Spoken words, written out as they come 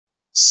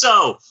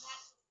So,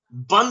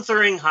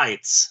 Bunthering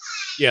Heights,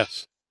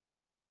 Yes.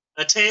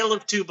 A Tale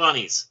of Two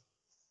Bunnies.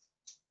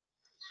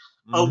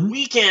 A Mhm.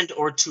 weekend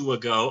or two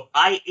ago,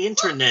 I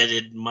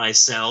interneted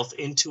myself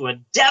into a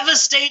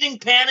devastating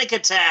panic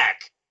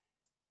attack.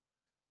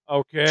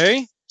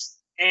 Okay.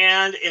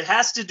 And it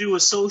has to do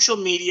with social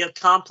media,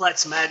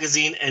 Complex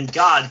Magazine, and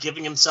God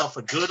giving himself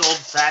a good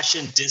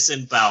old-fashioned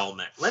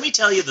disembowelment. Let me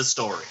tell you the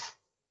story.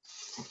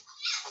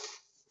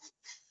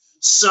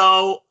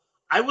 So,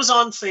 I was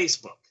on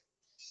Facebook,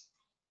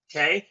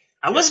 okay?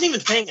 I Yeah. wasn't even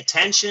paying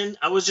attention.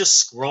 I was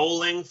just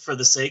scrolling for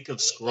the sake of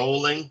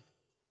scrolling.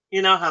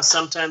 You know how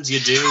sometimes you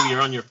do,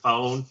 you're on your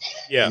phone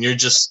Yeah. and you're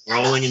just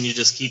scrolling and you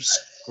just keep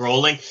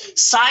scrolling.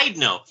 Side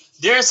note,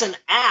 there's an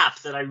app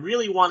that I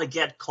really want to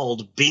get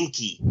called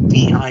Binky,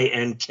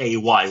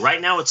 Binky.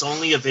 Right now it's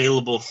only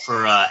available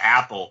for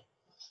Apple.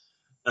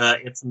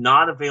 It's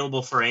not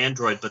available for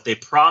Android, but they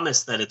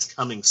promise that it's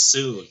coming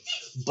soon.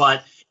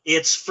 But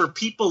it's for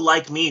people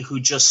like me who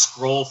just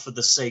scroll for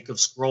the sake of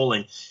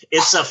scrolling.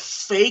 It's a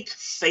fake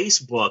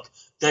Facebook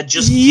that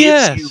just gives you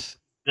Yes.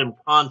 them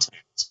content.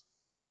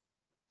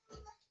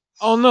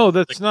 Oh no,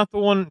 that's not the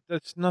one.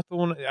 That's not the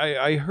one.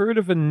 I heard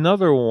of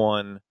another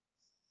one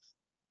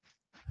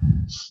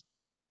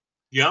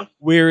Yeah,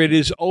 where it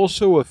is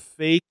also a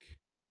fake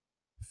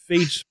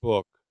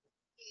Facebook.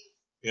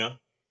 yeah.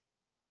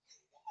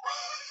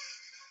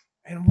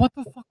 And what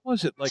the fuck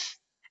was it? Like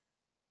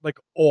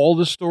all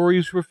the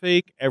stories were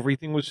fake,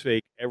 everything was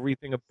fake,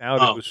 everything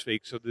about it Oh, was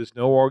fake. So there's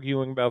no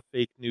arguing about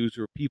fake news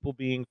or people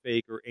being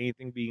fake or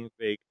anything being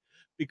fake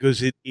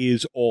because it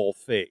is all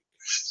fake.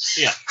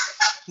 yeah.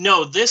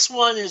 No, this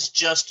one is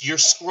just you're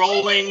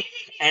scrolling,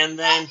 and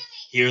then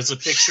here's a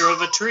picture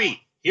of a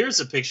tree. Here's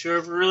a picture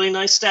of a really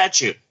nice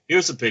statue.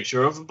 Here's a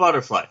picture of a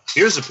butterfly.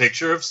 Here's a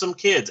picture of some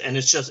kids, and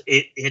it's just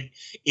it will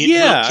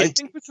Yeah, I think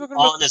continue we're talking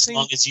about on the as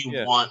long same. as you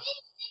Yeah. want.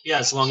 Yeah,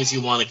 as long as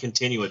you want to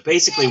continue it.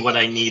 Basically, what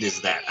I need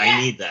is that.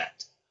 I need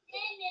that.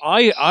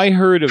 I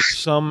heard of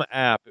some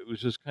app. It was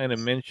just kind of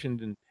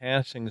mentioned in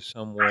passing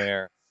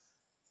somewhere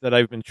that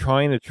I've been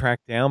trying to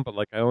track down, but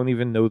like I don't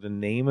even know the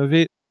name of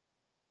it.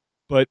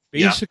 But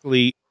Yeah,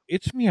 basically,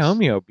 it's Meow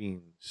Meow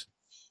Beans.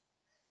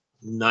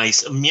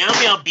 nice. Meow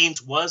Meow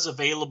Beans was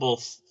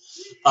available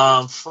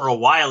for a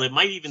while. It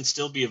might even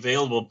still be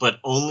available,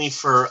 but only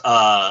for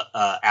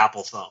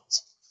Apple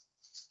phones.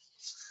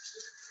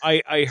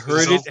 I It was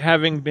heard over. it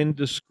having been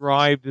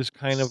described as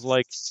kind of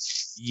like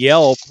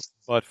Yelp,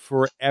 but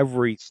for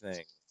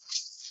everything.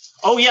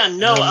 Oh yeah, And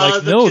no. I'm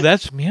like, no,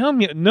 that's Meow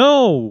Meow.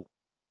 No.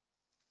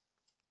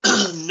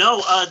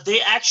 No,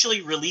 they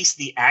actually released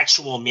the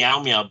actual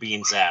Meow Meow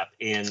Beans app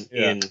in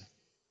Yeah.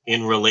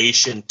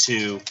 relation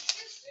to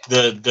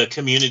the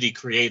community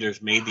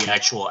creators made the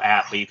actual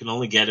app, but you can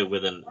only get it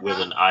with an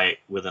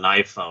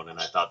iPhone, and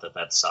I thought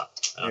that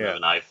sucked. I don't have Yeah.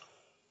 an iPhone.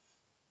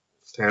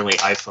 Apparently,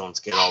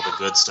 iPhones get all the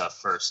good stuff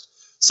first.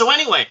 So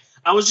anyway,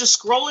 I was just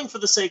scrolling for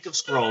the sake of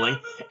scrolling,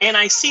 and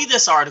I see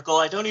this article.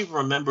 I don't even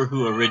remember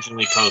who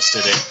originally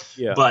posted it,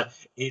 Yeah. but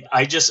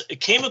I just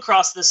came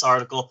across this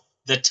article: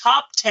 the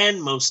top 10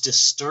 most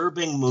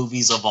disturbing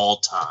movies of all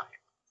time.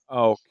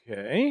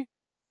 Okay.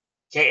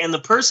 Okay, and the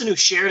person who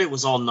shared it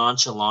was all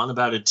nonchalant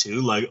about it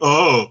too, like,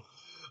 "Oh,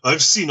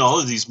 I've seen all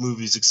of these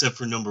movies except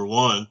for number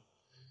one,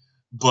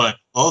 but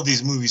all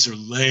these movies are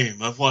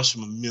lame. I've watched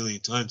them a million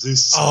times. They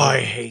Oh, I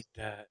suck." hate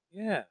that.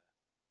 Yeah.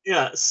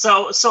 Yeah,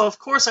 so of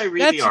course I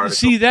read the That's article.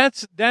 see,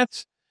 that's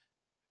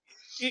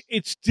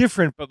it's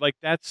different, but like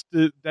that's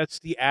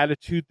the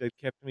attitude that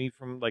kept me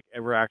from like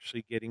ever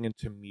actually getting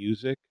into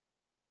music.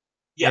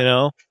 Yeah, You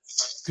know,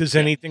 because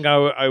yeah, anything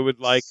I would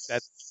like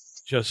that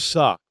just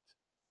sucked.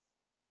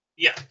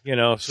 yeah, You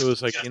know, so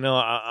it's like yeah,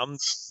 I'm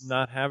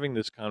not having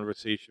this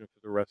conversation for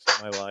the rest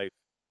of my life.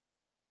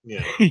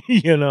 yeah,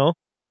 You know,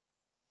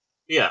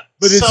 yeah.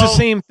 but it's the So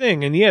same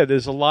thing, and yeah,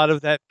 there's a lot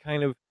of that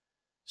kind of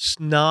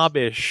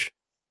snobbish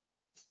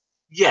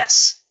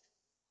yes,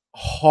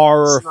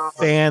 horror snob.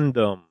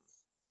 fandom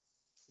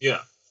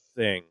Yeah,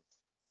 thing.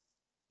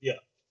 yeah.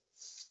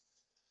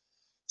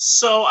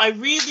 So I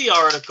read the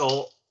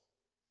article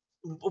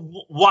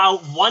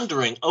while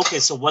wondering, okay,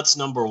 so what's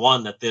number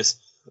one that this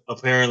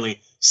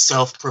apparently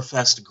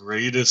self-professed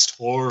greatest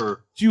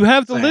horror Do you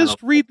have the fan of list?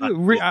 all Read time the.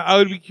 will I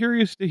would be? be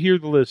curious to hear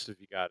the list if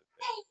you got it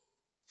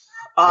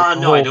there. Like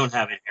the No, I whole. don't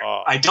have it here.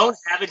 Oh, I don't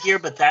have it here,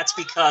 but that's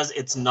because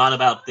it's not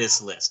about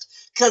this list.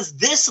 Because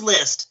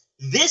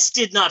this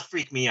did not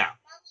freak me out.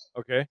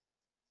 okay.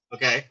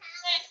 Okay?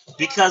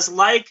 Because,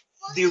 like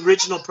the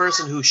original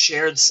person who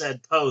shared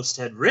said post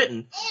had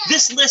written,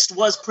 this list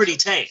was pretty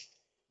tame.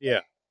 Yeah.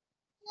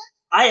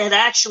 I had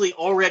actually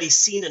already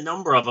seen a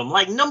number of them.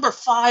 Like, number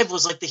 5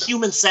 was like the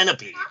human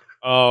centipede.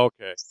 Oh,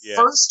 okay. Yeah.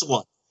 First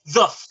one.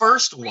 The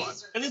first one.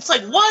 And it's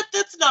like, what?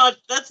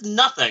 That's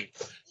nothing.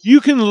 You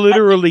can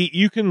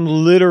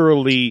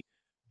literally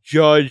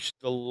judge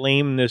the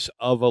lameness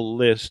of a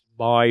list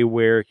by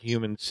where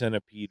Human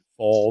Centipede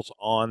falls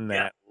on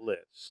Yeah. that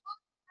list.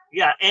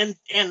 Yeah, and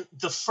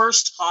the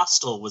first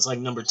Hostel was like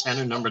number 10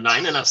 or number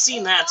 9, and I've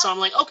seen that, so I'm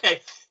like,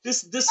 okay,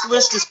 this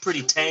list is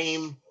pretty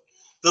tame.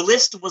 The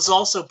list was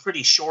also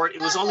pretty short.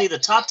 It was only the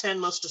top 10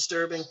 most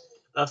disturbing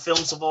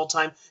films of all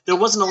time. There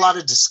wasn't a lot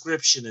of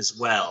description as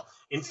well.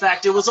 In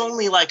fact, it was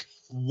only like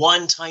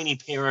one tiny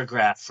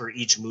paragraph for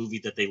each movie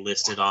that they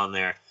listed on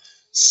there.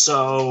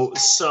 So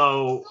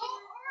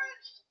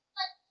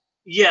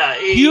yeah.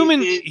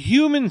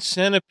 Human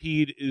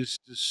Centipede is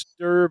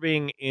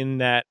disturbing in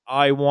that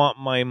I want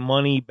my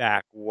money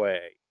back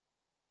way.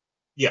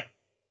 Yeah.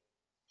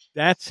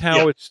 That's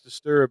how it's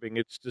disturbing.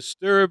 It's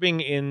disturbing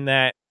in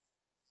that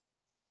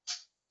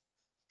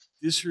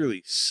this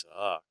really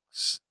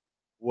sucks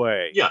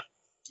way. Yeah.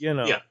 You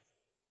know. Yeah.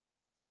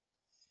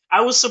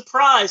 I was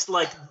surprised,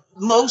 like,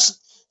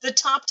 the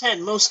top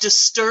 10 most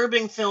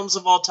disturbing films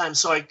of all time.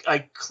 So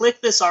I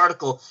clicked this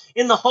article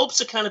in the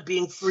hopes of kind of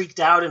being freaked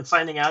out and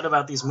finding out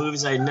about these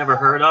movies I had never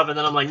heard of. And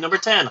then I'm like, number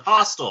 10,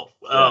 Hostel.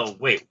 Oh,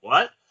 wait,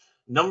 what?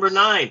 Number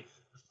 9,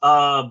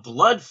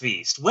 Blood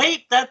Feast.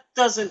 Wait,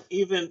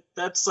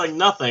 that's like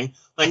nothing.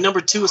 Like, number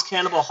 2 is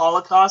Cannibal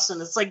Holocaust.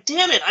 And it's like,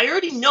 damn it, I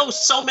already know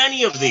so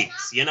many of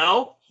these, you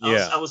know?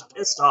 I was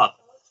pissed off.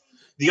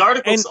 The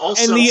articles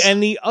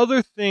and the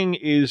other thing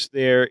is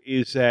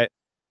that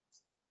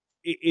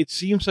it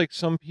seems like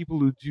some people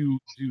who do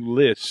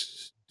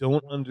lists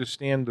don't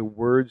understand the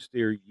words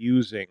they're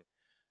using,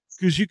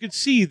 because you could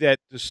see that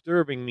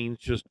disturbing means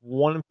just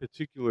one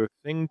particular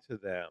thing to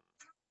them.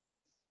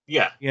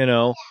 Yeah. You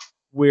know,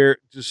 where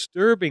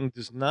disturbing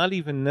does not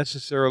even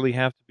necessarily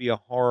have to be a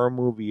horror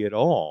movie at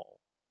all.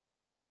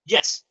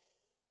 Yes.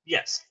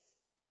 Yes.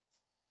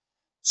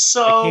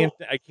 So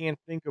I can't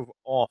think of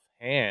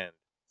offhand.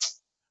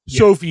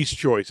 Sophie's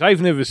Choice.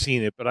 I've never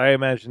seen it, but I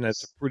imagine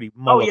that's a pretty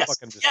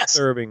motherfucking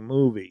disturbing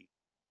movie.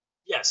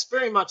 Yes,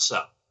 very much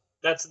so.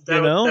 That's a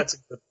good,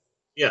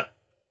 yeah.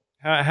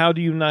 How do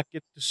you not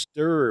get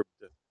disturbed?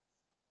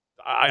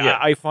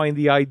 I find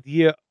the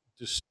idea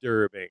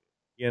disturbing,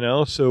 you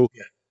know? So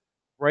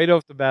right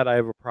off the bat, I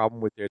have a problem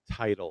with their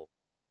title.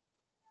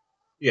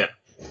 Yeah.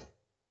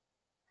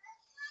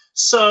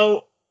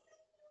 So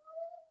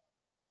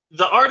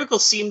the article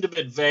seemed a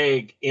bit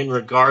vague in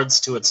regards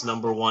to its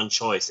number 1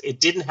 choice. It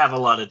didn't have a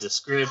lot of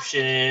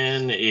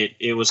description.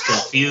 It was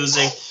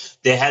confusing.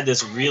 They had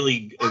this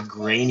really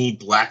grainy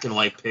black and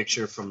white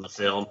picture from the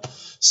film.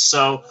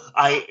 So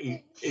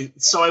I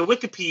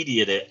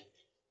Wikipedia'd it.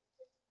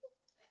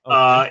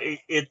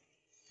 Okay.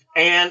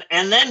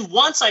 And then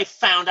once I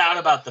found out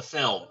about the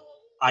film,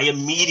 I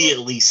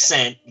immediately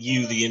sent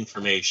you the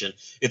information.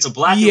 It's a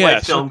black and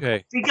white film.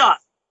 Okay. Begotten.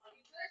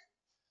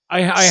 I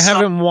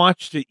haven't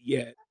watched it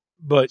yet.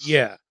 But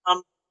yeah.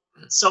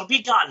 So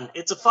Begotten,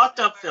 it's a fucked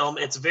up film.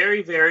 It's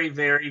very, very,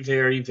 very,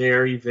 very,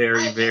 very,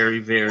 very, very,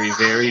 very,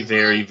 very,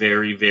 very,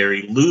 very,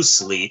 very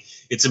loosely.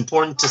 It's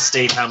important to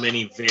state how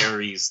many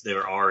varies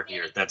there are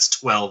here. That's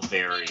 12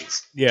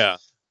 varies. Yeah.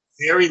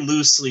 Very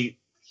loosely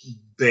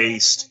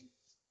based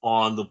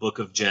on the Book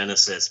of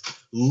Genesis.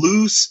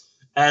 Loose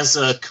as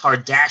a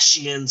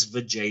Kardashian's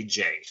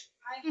vajayjay.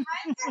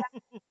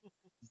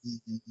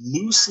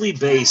 Loosely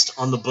based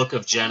on the Book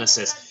of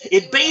Genesis.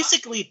 It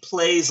basically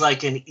plays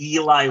like an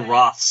Eli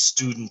Roth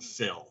student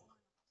film.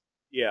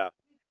 Yeah.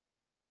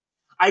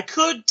 I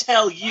could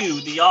tell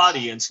you, the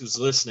audience who's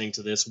listening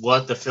to this,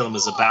 what the film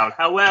is about.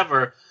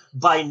 However,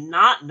 by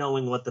not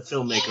knowing what the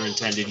filmmaker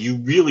intended, you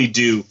really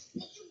do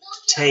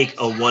take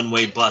a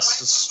one-way bus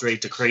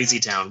straight to Crazy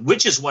Town,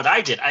 which is what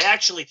I did. I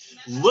actually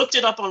looked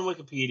it up on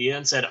Wikipedia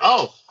and said,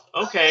 oh,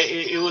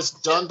 okay, it was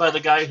done by the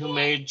guy who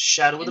made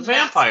Shadow of the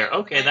Vampire.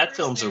 Okay, that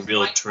film's a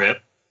real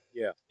trip.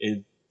 Yeah.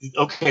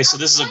 Okay, so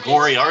this is a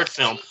gory art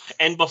film.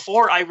 And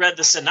before I read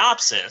the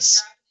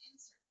synopsis,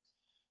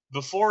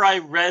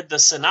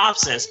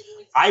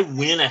 I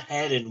went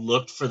ahead and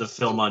looked for the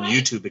film on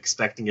YouTube,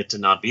 expecting it to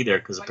not be there,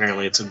 because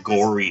apparently it's a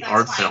gory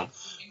art film.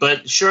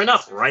 But sure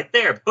enough, right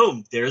there,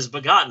 boom, there's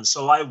Begotten.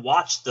 So I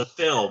watched the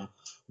film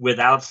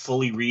without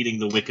fully reading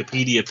the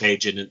Wikipedia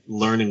page and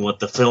learning what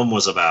the film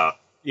was about.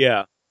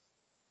 Yeah.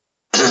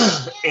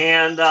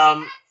 And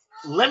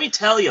let me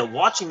tell you,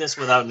 watching this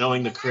without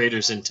knowing the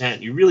creator's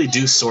intent, you really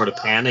do sort of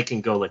panic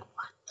and go like,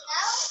 what the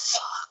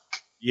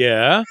fuck?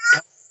 Yeah.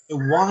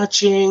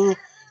 Watching,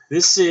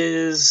 this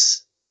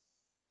is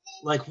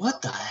like,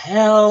 what the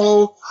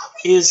hell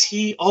is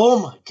he?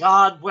 Oh my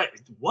God, what?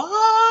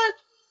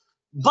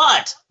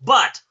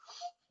 But,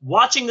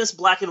 watching this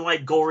black and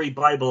white gory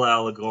Bible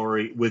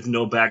allegory with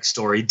no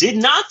backstory did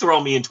not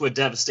throw me into a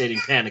devastating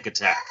panic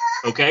attack.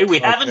 Okay? We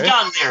haven't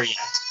gotten there yet.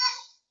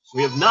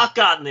 We have not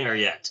gotten there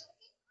yet.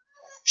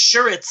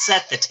 Sure, it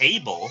set the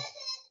table,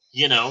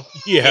 you know.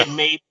 Yeah. It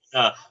made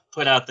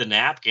put out the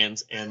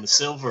napkins and the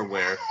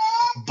silverware.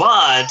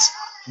 But,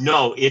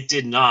 no, it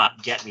did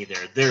not get me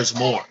there. There's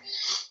more.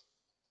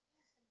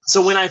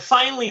 So when I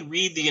finally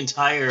read the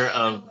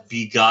entire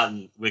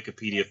Begotten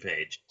Wikipedia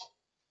page,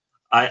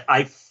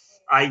 I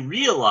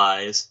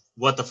realize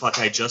what the fuck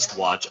I just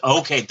watched.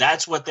 Okay,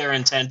 that's what their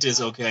intent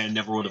is. Okay, I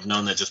never would have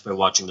known that just by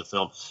watching the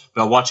film.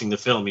 By watching the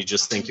film, you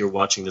just think you're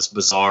watching this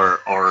bizarre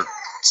art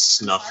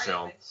snuff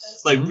film.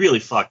 Like, really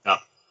fucked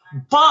up.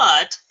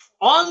 But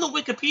on the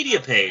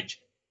Wikipedia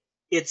page,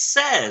 it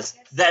says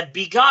that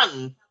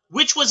Begotten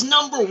which was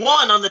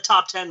 #1 on the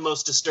top 10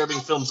 most disturbing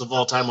films of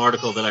all time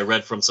article that I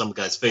read from some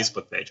guy's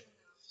Facebook page.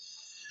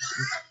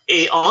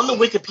 On the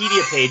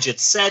Wikipedia page, it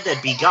said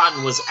that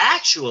Begotten was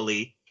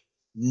actually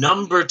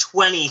number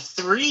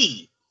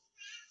 23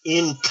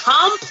 in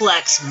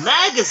Complex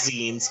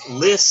Magazine's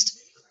list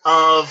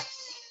of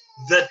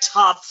the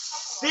top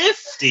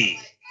 50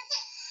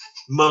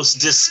 most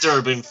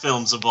disturbing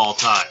films of all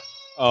time.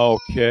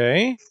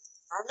 Okay.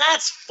 And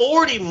that's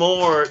 40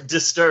 more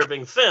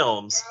disturbing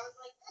films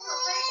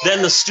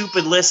than the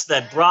stupid list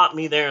that brought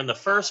me there in the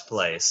first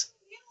place.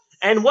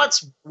 And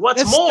what's more...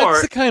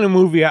 That's the kind of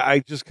movie I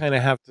just kind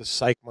of have to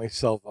psych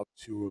myself up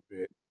to a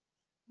bit.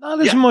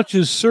 Not as much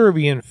as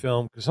Serbian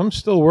film, because I'm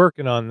still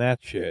working on that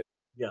shit.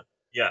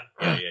 Yeah.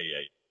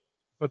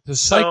 But to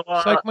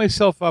psych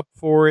myself up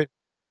for it,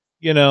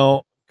 you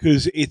know,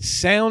 because it's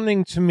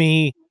sounding to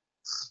me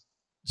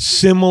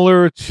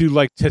similar to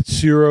like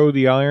Tetsuro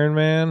the Iron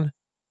Man.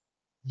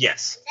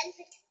 Yes.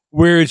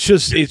 Where it's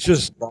just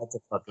that's a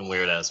fucking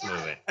weird ass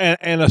movie.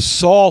 An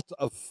assault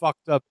of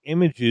fucked up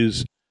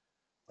images.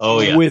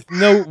 Oh yeah.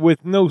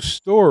 With no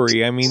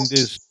story. I mean,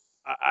 that's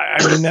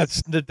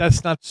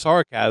not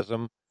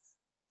sarcasm.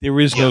 There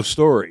is no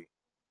story.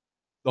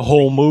 The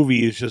whole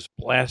movie is just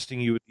blasting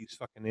you with these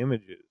fucking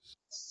images.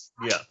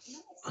 Yeah.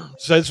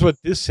 So that's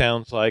what this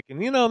sounds like,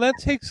 and you know that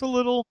takes a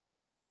little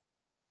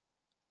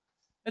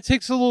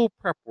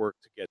prep work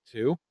to get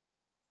to.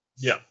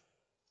 Yeah.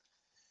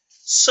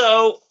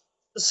 So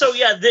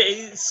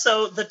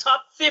the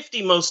top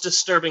 50 most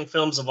disturbing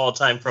films of all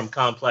time from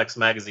Complex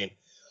Magazine,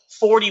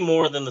 40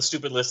 more than the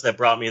stupid list that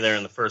brought me there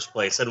in the first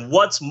place. And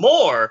what's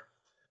more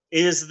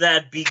is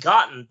that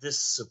Begotten, this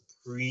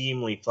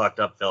supremely fucked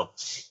up film,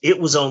 it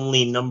was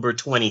only number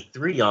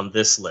 23 on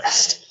this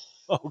list.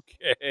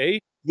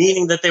 Okay.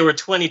 Meaning that there were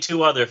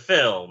 22 other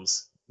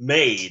films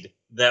made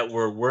that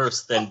were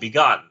worse than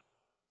Begotten.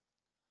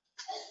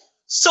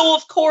 So,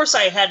 of course,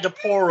 I had to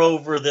pore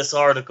over this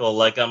article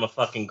like I'm a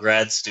fucking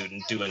grad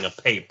student doing a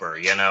paper,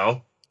 you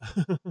know?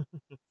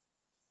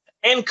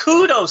 And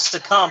kudos to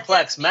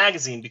Complex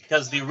Magazine,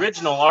 because the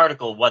original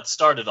article, what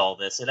started all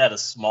this, it had a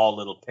small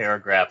little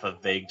paragraph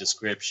of vague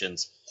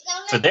descriptions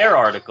for their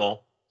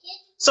article.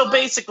 So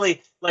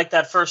basically, like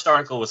that first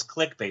article was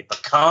clickbait,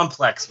 but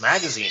Complex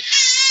Magazine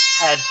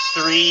had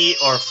 3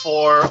 or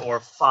 4 or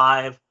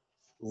 5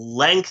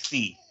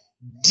 lengthy,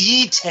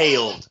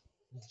 detailed,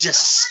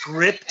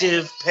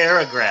 descriptive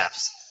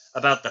paragraphs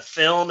about the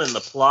film and the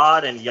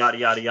plot and yada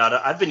yada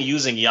yada. I've been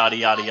using yada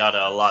yada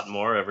yada a lot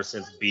more ever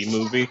since B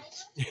Movie,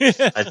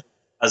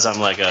 as I'm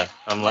like a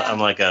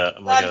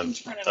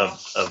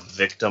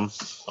victim.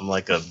 I'm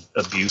like a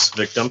abuse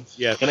victim.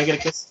 Yeah. Can I get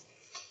a kiss?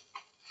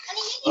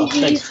 Oh,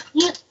 thanks.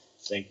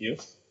 Thank you.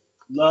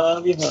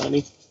 Love you,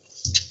 honey.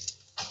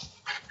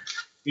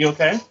 You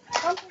okay?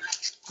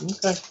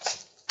 Okay.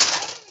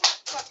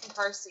 Fucking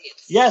car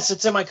seats. Yes,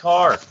 it's in my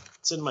car.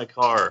 It's in my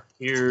car.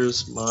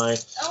 Here's my...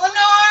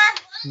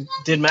 Eleanor!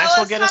 Did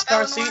Maxwell get his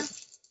car seat?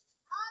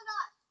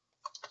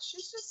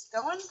 She's just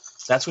going.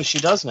 That's what she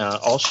does now.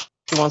 All she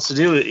wants to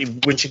do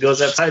when she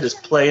goes outside is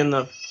play in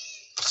the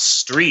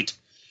street.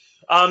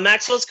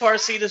 Maxwell's car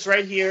seat is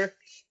right here.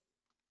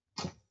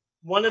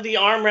 One of the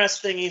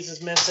armrest thingies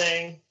is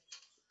missing.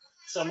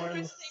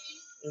 Somewhere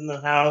in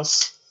the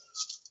house.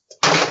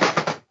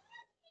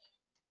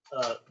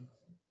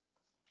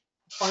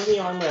 Find the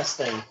armrest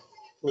thing,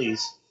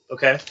 please.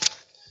 Okay.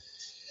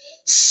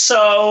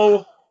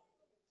 So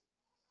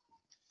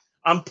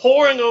I'm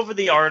poring over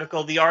the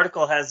article. The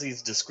article has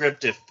these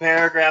descriptive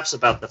paragraphs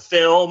about the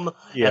film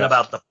and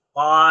about the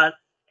plot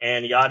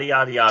and yada,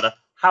 yada, yada.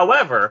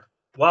 However,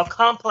 while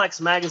Complex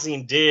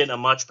Magazine did a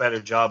much better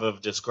job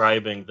of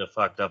describing the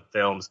fucked up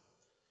films,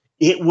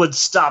 it would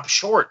stop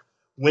short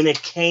when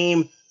it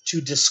came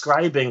to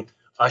describing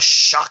a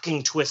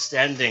shocking twist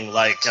ending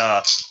like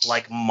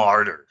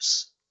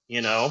Martyrs,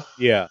 you know?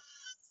 Yeah.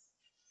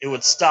 It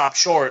would stop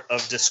short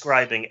of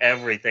describing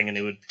everything, and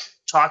it would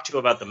talk to you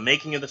about the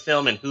making of the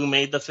film and who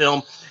made the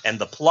film and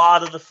the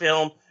plot of the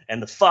film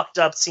and the fucked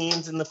up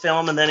scenes in the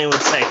film, and then it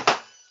would say,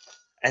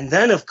 and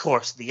then, of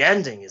course, the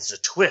ending is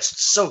a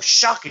twist so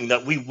shocking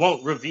that we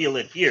won't reveal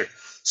it here.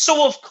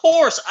 So, of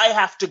course, I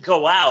have to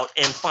go out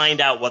and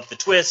find out what the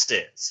twist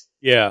is.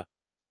 Yeah.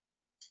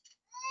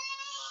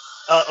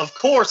 Of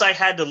course, I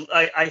had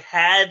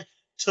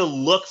to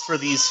look for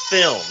these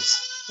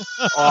films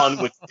on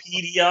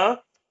Wikipedia,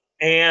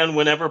 and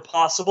whenever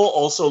possible,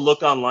 also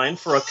look online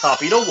for a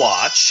copy to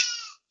watch.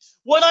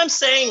 What I'm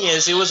saying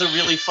is, it was a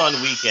really fun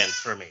weekend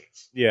for me.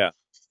 Yeah.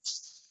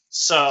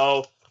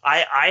 So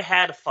I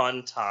had a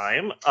fun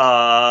time.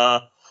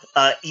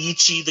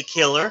 Ichi the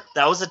Killer.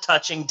 That was a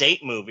touching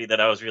date movie that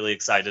I was really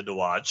excited to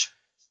watch.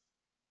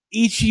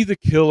 Ichi the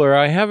Killer.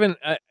 I haven't.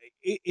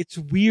 It's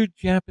weird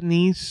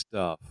Japanese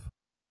stuff.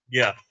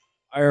 Yeah.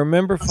 I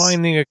remember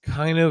finding it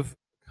kind of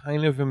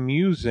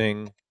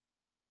amusing.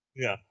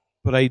 Yeah.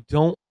 But I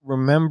don't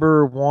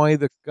remember why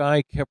the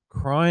guy kept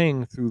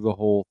crying through the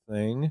whole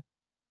thing.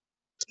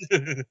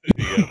 Yeah.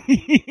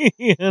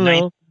 You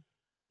know?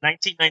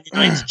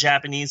 1999's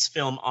Japanese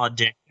film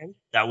Audition.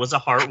 That was a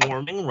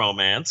heartwarming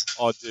romance.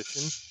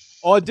 Audition.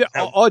 That-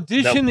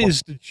 Audition that-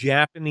 is the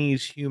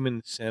Japanese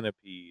Human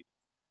Centipede.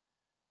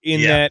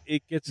 In Yeah. that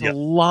it gets Yeah. a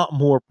lot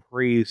more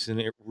praise than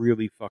it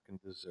really fucking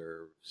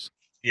deserves.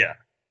 Yeah.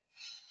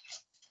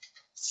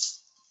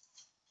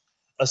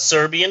 A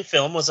Serbian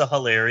film was a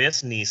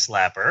hilarious knee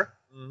slapper.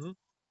 Mm-hmm.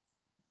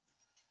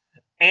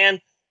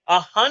 And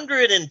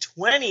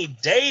 120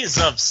 Days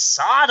of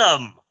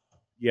Sodom.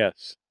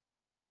 Yes.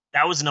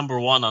 That was number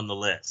 1 on the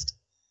list.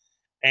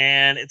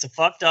 And it's a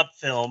fucked up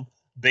film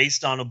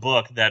based on a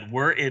book that,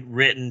 were it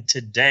written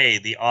today,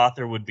 the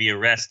author would be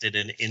arrested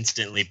and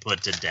instantly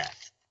put to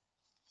death.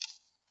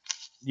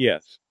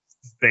 Yes.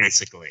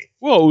 Basically.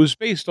 Well, it was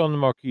based on the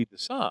Marquis de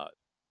Sade.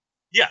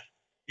 Yeah.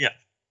 Yeah.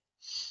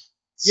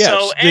 Yes,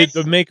 So,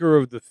 the maker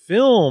of the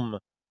film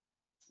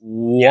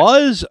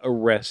was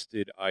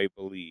arrested, I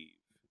believe.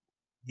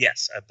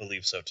 Yes, I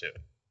believe so too.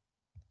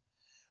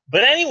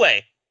 But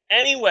anyway,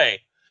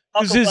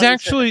 because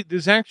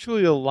there's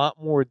actually a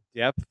lot more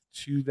depth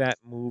to that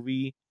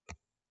movie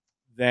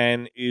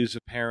than is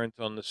apparent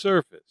on the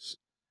surface.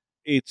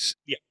 It's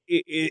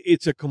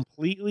it's a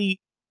completely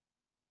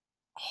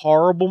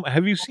horrible.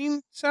 Have you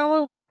seen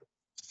Sallow?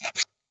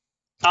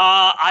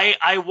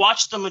 I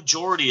watched the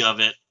majority of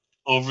it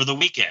over the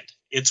weekend.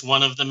 It's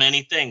one of the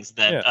many things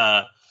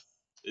that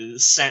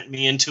sent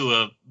me into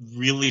a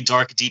really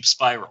dark, deep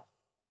spiral.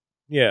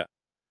 Yeah.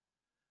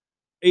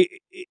 I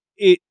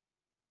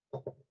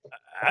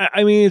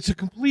mean, it's a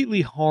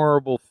completely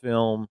horrible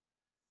film.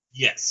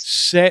 Yes.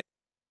 Set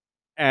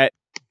at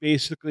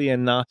basically a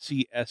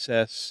Nazi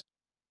SS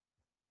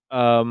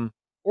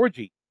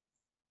orgy.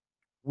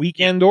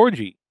 Weekend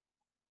orgy.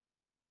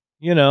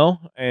 You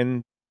know,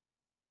 and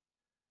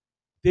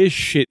there's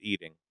shit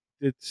eating.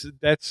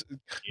 That's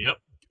yep.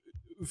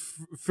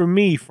 For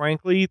me,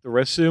 frankly, the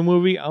rest of the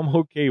movie I'm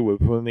okay with.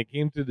 When they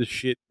came to the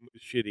shit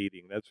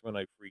eating, that's when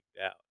I freaked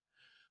out.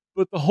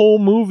 But the whole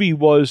movie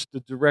was the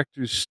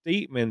director's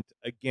statement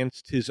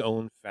against his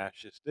own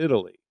fascist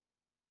Italy.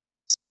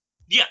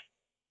 Yeah,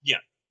 yeah.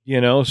 You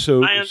know,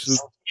 I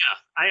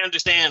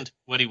understand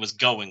what he was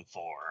going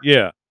for.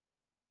 Yeah,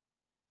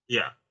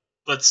 yeah.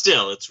 But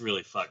still, it's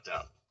really fucked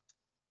up.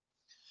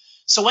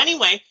 So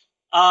anyway,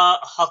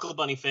 Huckle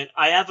Bunny Finn,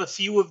 I have a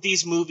few of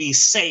these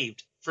movies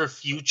saved for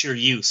future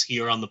use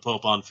here on the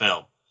Pope on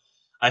Film.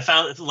 I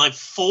found like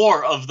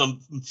 4 of the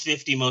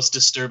 50 most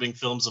disturbing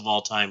films of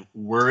all time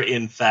were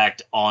in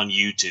fact on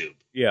YouTube.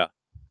 Yeah.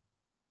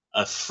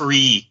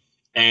 Free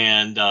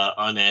and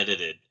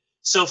unedited.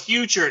 So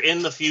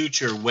in the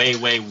future, way,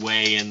 way,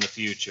 way in the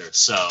future.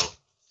 So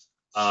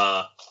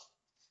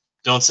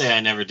don't say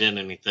I never did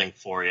anything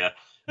for you.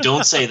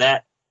 Don't say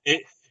that.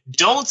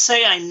 Don't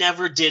say I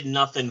never did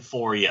nothing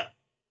for you.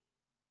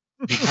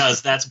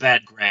 Because that's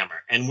bad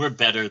grammar. And we're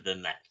better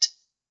than that.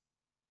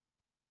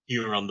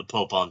 Here on the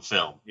Pope on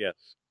Film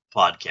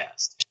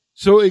podcast.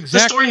 So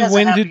exactly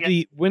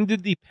when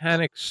did the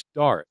panic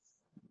start?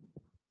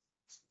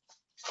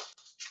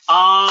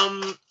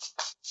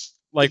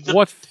 Like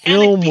what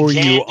film were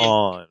you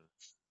on?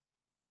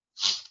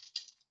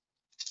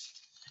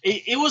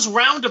 It was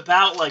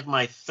roundabout like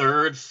my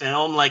 3rd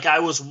film. Like I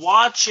was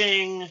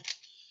watching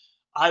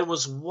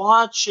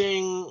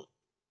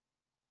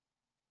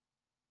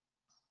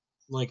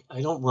like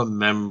I don't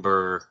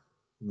remember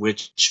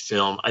which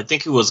film. I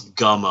think it was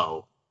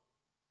Gummo.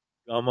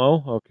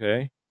 Gummo,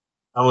 okay.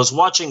 I was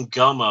watching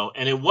Gummo,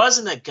 and it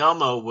wasn't that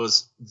Gummo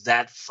was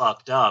that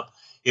fucked up.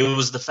 It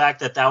was the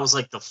fact that was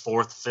like the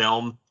 4th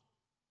film.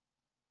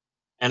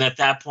 And at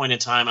that point in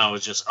time, I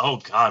was just, oh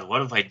God,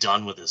 what have I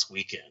done with this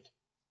weekend?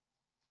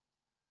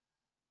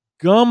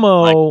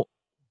 Gummo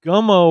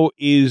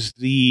is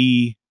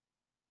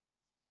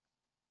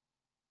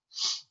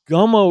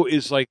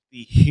like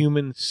the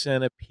human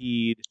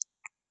centipede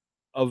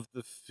of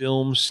the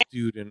film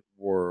student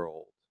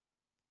world.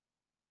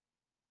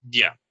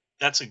 Yeah,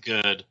 that's a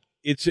good...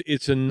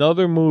 It's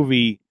another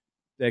movie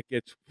that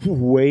gets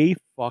way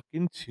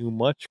fucking too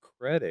much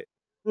credit.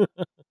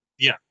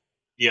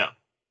 Yeah.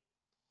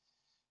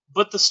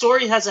 But the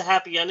story has a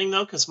happy ending,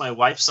 though, because my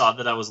wife saw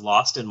that I was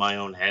lost in my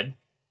own head,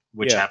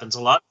 which happens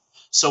a lot.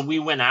 So we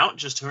went out,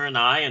 just her and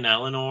I and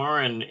Eleanor,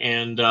 and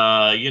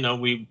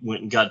we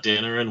went and got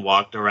dinner and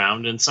walked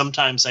around. And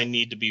sometimes I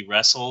need to be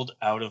wrestled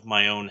out of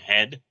my own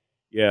head.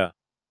 Yeah.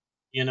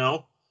 You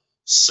know?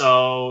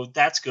 So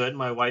that's good.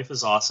 My wife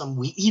is awesome.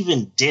 We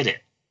even did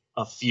it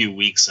a few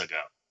weeks ago.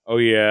 Oh,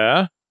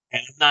 yeah?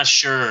 And I'm not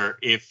sure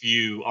if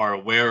you are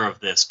aware of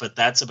this, but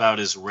that's about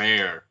as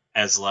rare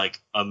as, like,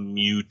 a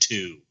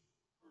Mewtwo.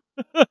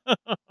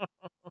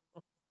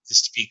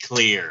 Just to be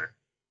clear.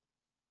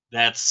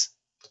 That's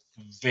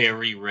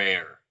very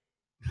rare.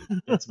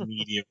 That's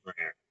medium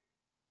rare.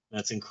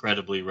 That's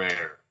incredibly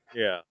rare.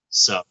 Yeah.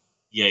 So,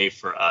 yay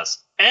for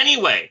us.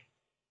 Anyway,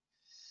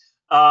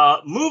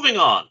 moving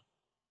on.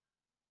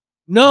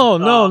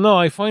 No.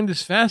 I find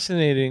this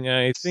fascinating.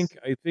 I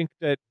think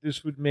that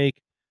this would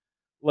make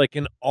like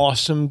an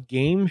awesome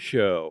game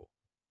show.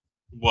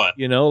 What?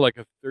 You know, like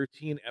a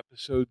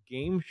 13-episode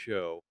game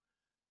show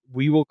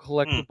we will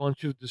collect Hmm. a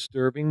bunch of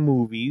disturbing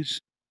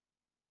movies,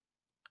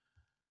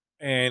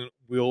 and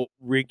we'll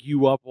rig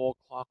you up all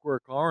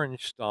Clockwork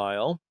Orange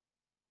style,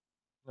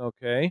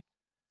 okay?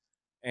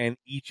 And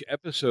each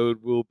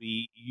episode will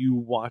be you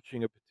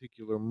watching a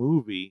particular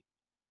movie,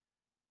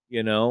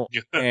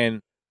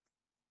 and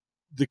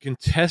the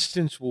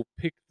contestants will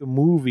pick the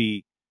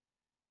movie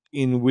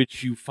in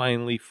which you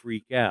finally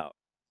freak out.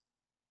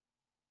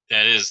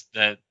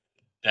 That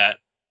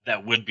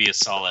would be a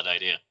solid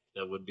idea.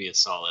 That would be a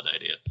solid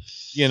idea.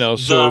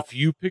 So if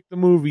you pick the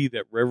movie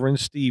that Reverend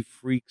Steve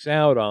freaks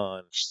out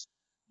on,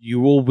 you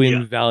will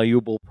win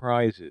valuable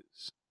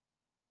prizes.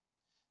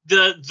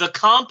 The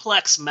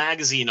Complex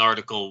magazine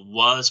article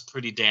was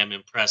pretty damn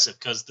impressive,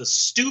 because the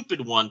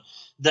stupid one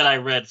that I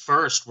read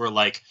first were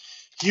like,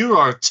 here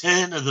are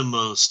 10 of the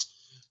most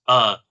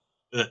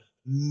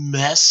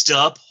messed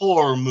up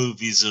horror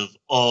movies of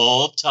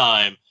all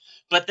time.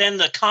 But then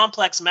the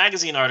Complex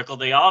magazine article,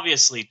 they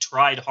obviously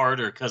tried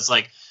harder, because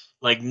like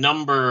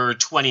number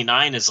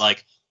 29 is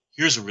like,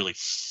 here's a really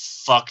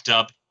fucked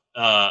up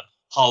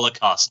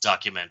Holocaust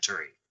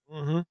documentary.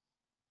 Mm-hmm.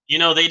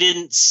 They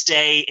didn't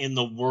stay in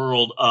the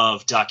world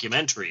of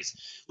documentaries.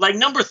 Like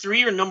number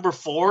 3 or number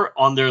 4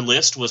 on their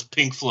list was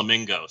Pink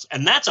Flamingos.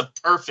 And that's a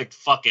perfect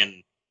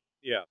fucking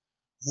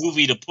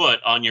movie to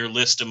put on your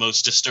list of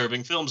most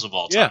disturbing films of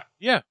all time.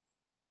 Yeah.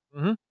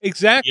 Mm-hmm.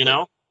 Exactly.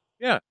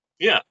 Yeah.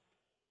 Yeah.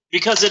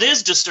 Because it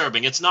is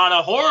disturbing. It's not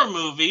a horror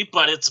movie,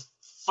 but it's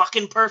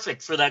fucking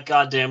perfect for that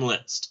goddamn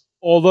list.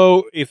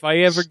 Although, if I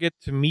ever get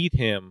to meet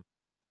him,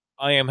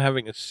 I am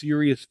having a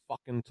serious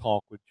fucking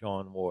talk with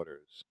John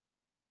Waters.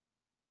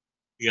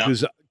 Yeah.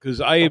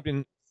 Because I had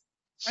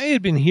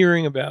been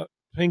hearing about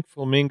Pink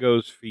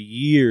Flamingos for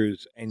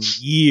years and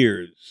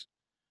years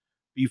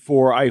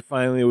before I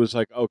finally was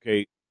like,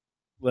 okay,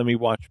 let me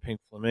watch Pink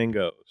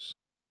Flamingos.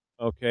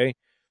 Okay?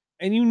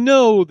 And you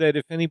know that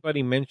if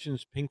anybody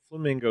mentions Pink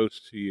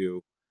Flamingos to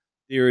you,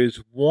 there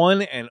is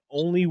one and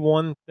only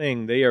one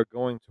thing they are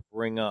going to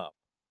bring up.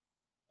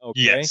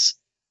 Okay? Yes.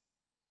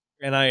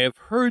 And I have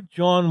heard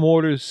John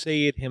Waters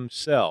say it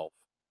himself.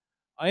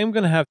 I am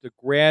going to have to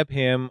grab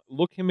him,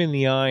 look him in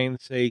the eye, and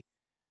say,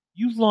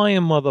 you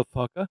lying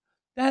motherfucker,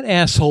 that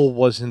asshole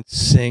wasn't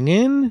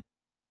singing.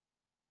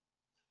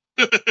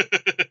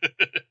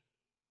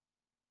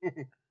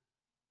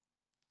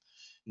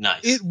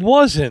 Nice. It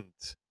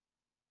wasn't.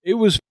 It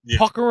was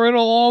puckering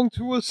along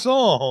to a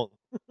song.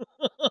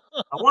 I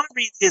want to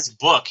read his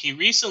book. He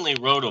recently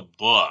wrote a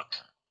book.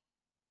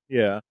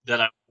 Yeah.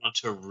 That I want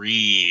to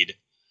read.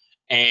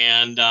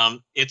 And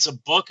it's a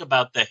book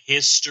about the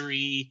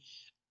history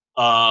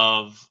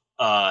of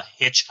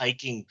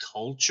hitchhiking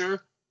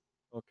culture.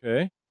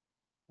 Okay.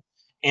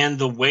 And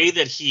the way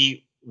that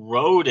he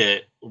wrote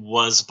it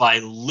was by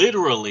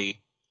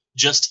literally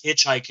just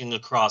hitchhiking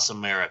across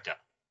America.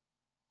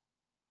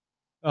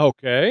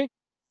 Okay.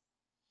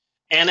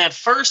 And at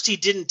first, he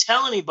didn't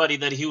tell anybody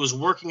that he was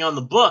working on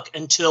the book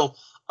until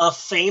a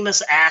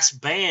famous ass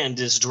band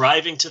is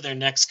driving to their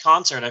next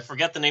concert. I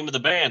forget the name of the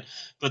band,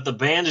 but the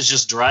band is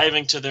just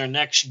driving to their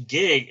next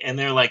gig, and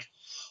they're like,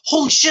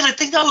 "Holy shit! I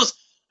think that was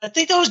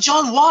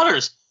John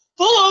Waters.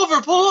 Pull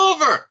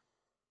over!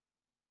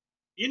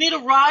 You need a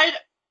ride?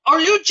 Are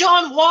you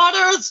John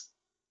Waters?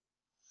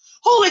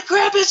 Holy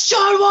crap! It's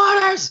John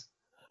Waters!"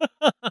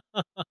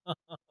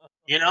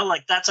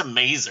 Like, that's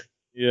amazing.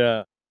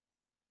 Yeah.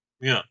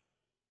 Yeah.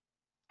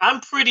 I'm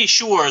pretty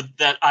sure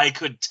that I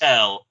could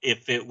tell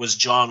if it was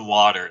John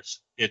Waters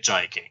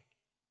hitchhiking.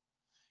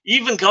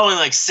 Even going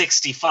like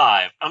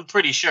 65, I'm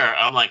pretty sure.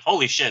 I'm like,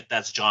 holy shit,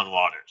 that's John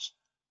Waters.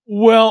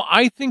 Well,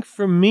 I think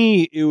for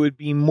me, it would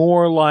be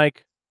more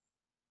like,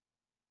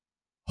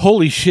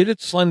 holy shit,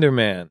 it's Slender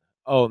Man.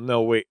 Oh,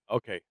 no, wait.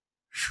 Okay.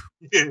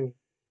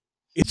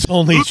 It's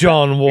only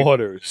John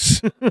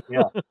Waters.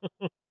 Yeah.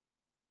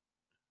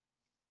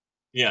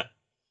 Yeah.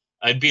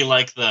 I'd be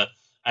like the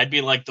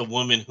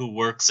woman who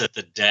works at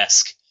the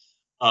desk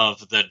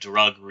of the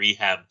drug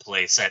rehab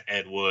place at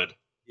Ed Wood.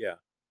 Yeah.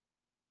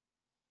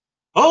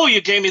 Oh,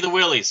 you gave me the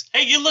willies.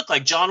 Hey, you look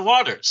like John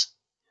Waters.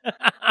 Hey,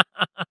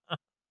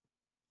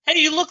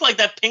 you look like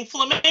that Pink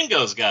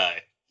Flamingos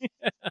guy.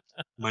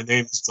 My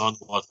name is John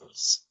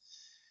Waters,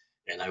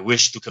 and I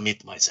wish to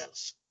commit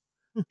myself.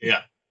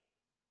 Yeah.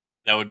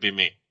 That would be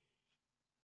me.